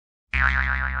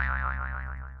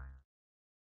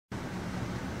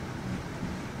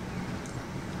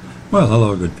Well,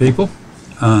 hello good people,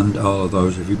 and all of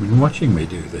those of you who've been watching me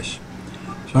do this.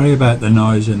 Sorry about the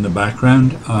noise in the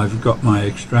background. I've got my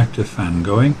extractor fan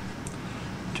going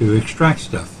to extract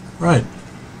stuff. Right.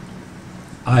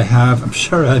 I'm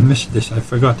sorry I missed this, I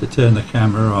forgot to turn the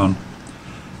camera on.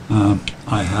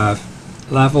 I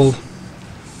have levelled,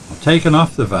 I've taken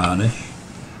off the varnish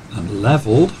and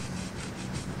levelled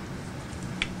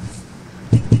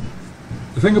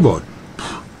the fingerboard.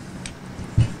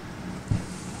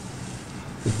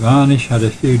 The varnish had a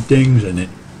few dings in it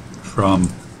from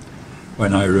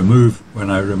when I removed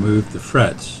the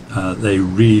frets. They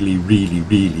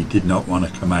really did not want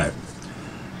to come out,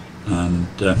 and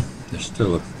there's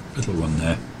still a little one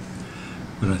there,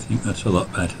 but I think that's a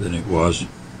lot better than it was.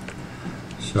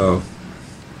 So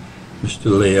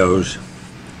Mr. Leo's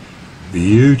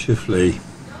beautifully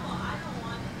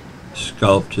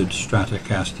sculpted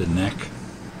Stratocaster neck.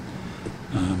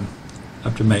 I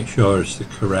have to make sure it's the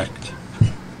correct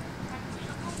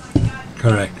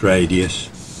radius,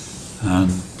 and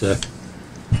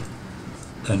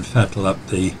then fettle up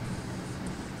the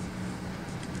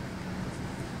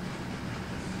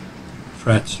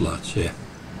fret slots here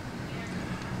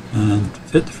and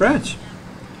fit the frets,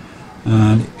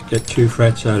 and get 2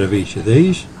 frets out of each of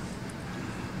these,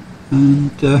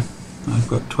 and I've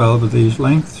got 12 of these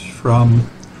lengths from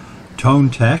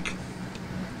Tone Tech.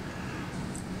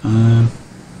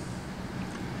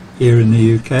 Here in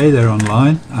the UK, they're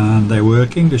online and they're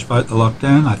working despite the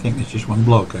lockdown. I think there's just one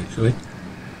bloke actually,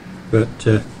 but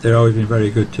they've always been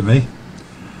very good to me.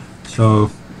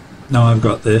 So now I've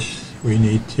got this, we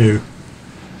need to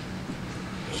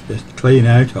just clean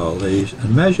out all these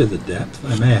and measure the depth.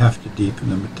 I may have to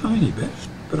deepen them a tiny bit,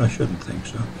 but I shouldn't think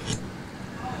so.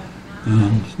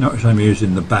 And notice I'm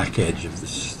using the back edge of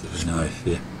the knife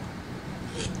here.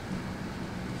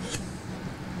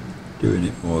 Doing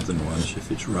it more than once if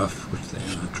it's rough, which they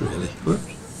aren't really.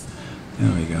 Whoops.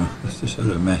 There we go. That's the sort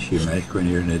of mess you make when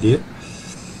you're an idiot.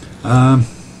 I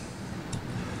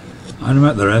don't know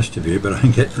about the rest of you, but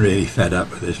I'm getting really fed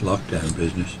up with this lockdown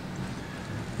business.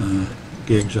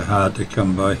 Gigs are hard to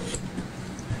come by.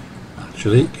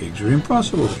 Actually, gigs are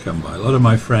impossible to come by. A lot of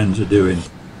my friends are doing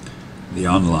the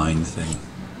online thing,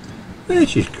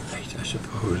 which is great, I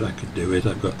suppose. I could do it,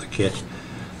 I've got the kit,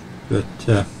 but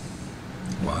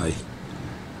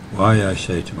why, I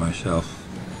say to myself,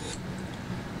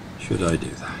 should I do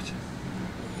that?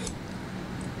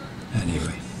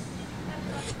 Anyway,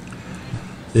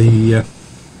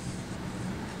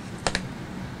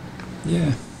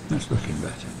 yeah, that's looking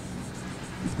better.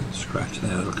 Little scratch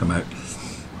there, that'll come out.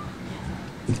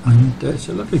 And it's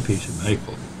a lovely piece of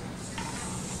maple.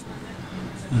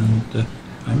 And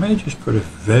I may just put a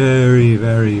very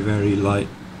light,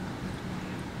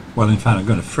 well, in fact I'm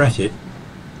going to fret it,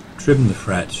 trim the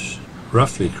frets,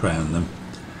 roughly crown them,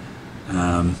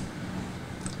 and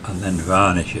then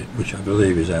varnish it, which I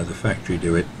believe is how the factory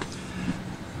do it,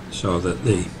 so that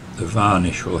the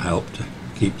varnish will help to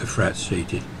keep the frets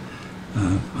seated.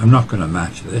 I'm not going to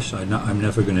match this. I'm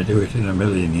never going to do it in a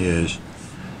million years.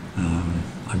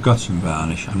 I've got some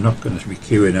varnish. I'm not going to be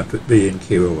queuing up at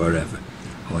B&Q or wherever.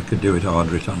 Or I could do it,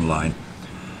 order it online.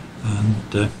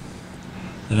 And the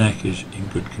neck is in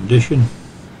good condition.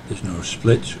 There's no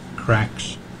splits,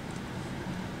 cracks.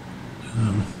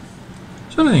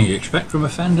 Sort of thing you expect from a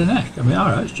Fender neck. I mean,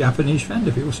 alright, it's Japanese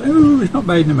Fender. People say, oh, it's not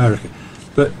made in America.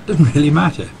 But it doesn't really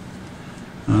matter.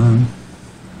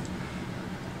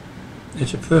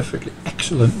 It's a perfectly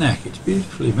excellent neck. It's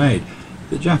beautifully made.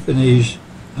 The Japanese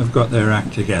have got their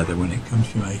act together when it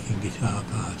comes to making guitar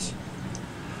parts.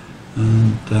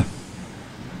 And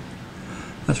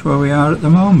that's where we are at the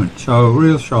moment. So,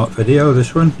 real short video,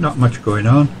 this one. Not much going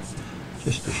on.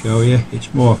 Just to show you.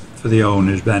 It's more for the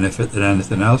owner's benefit than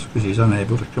anything else, because he's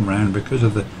unable to come around because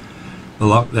of the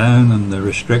lockdown and the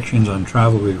restrictions on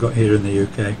travel we've got here in the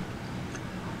UK.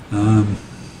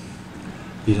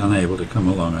 He's unable to come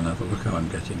along and have a look how I'm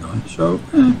getting on. So,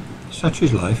 such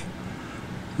is life.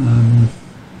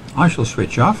 I shall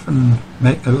switch off and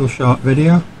make a little short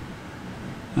video.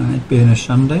 It being a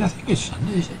Sunday. I think it's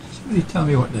Sunday, is it? Somebody tell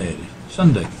me what day it is.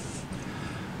 Sunday.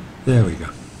 There we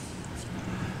go.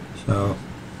 So,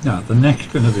 now the neck's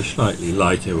going to be slightly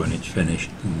lighter when it's finished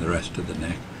than the rest of the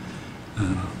neck.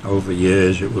 Over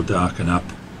years it will darken up.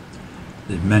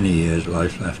 There's many years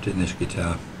life left in this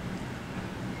guitar.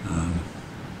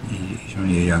 He's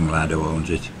only a young lad who owns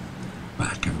it.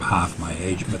 Back in half my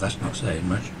age, but that's not saying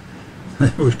much.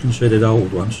 I was considered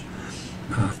old once,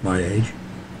 half my age.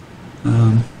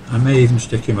 I may even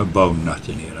stick him a bone nut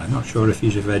in here. I'm not sure if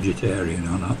he's a vegetarian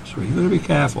or not, so you've got to be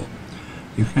careful.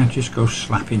 You can't just go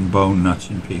slapping bone nuts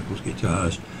in people's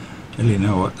guitars till you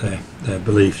know what their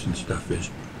beliefs and stuff is.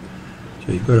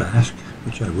 So you've got to ask,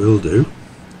 which I will do.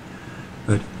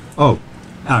 But, oh,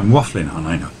 I'm waffling on,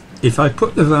 I know. If I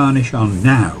put the varnish on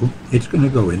now, it's going to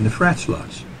go in the fret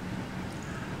slots.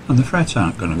 And the frets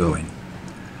aren't going to go in.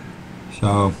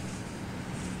 So,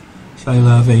 c'est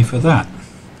la vie for that.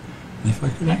 And if I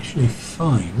could actually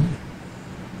find...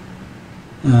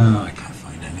 I can't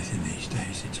find anything these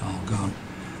days, it's all gone.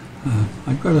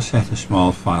 I've got a set of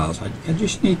small files. I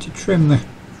just need to trim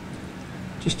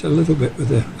just a little bit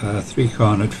with a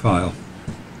 3-cornered file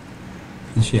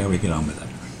and see how we get on with that.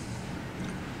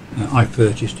 I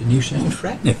purchased a new set of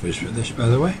fret nippers for this, by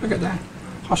the way. Look at that.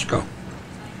 Costco.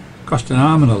 Cost an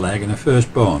arm and a leg and a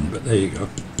firstborn, but there you go.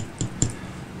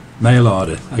 Mail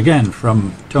order. Again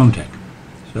from ToneTech.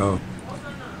 So,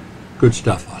 good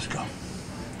stuff, Costco.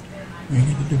 Bring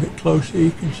it a little bit closer,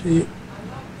 you can see it.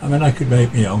 I mean, I could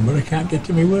make my own, but I can't get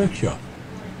to my workshop.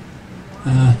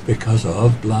 Because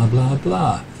of blah blah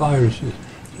blah viruses.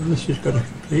 So this has got a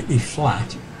completely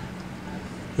flat.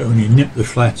 So when you nip the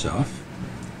flats off,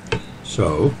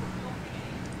 so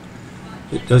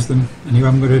it does them, and you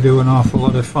haven't got to do an awful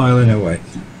lot of filing away.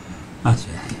 That's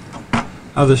it.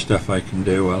 Other stuff I can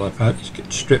do, well, I've had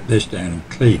to strip this down and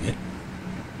clean it.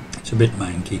 It's a bit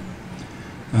manky.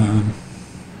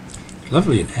 It's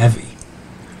lovely and heavy.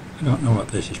 I don't know what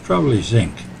this is. Probably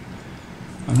zinc.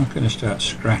 I'm not going to start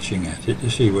scratching at it to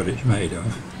see what it's made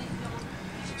of.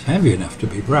 It's heavy enough to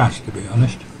be brass, to be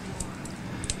honest.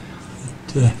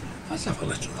 But, let's have a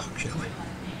little look, shall we?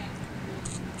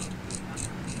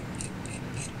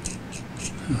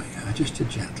 Oh yeah, just a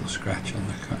gentle scratch on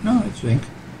the cut. No, it's zinc.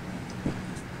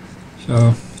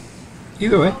 So,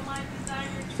 either way,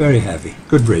 it's very heavy.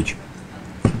 Good bridge.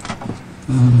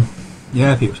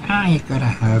 Yeah, people say, you've got to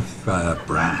have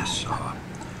brass or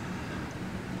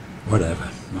whatever,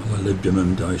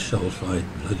 molybdenum disulfide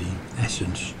bloody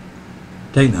essence.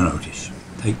 Take no notice.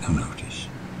 Take no notice.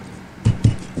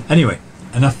 Anyway,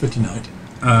 enough for tonight.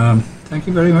 Thank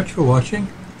you very much for watching,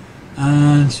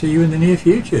 and see you in the near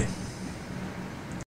future.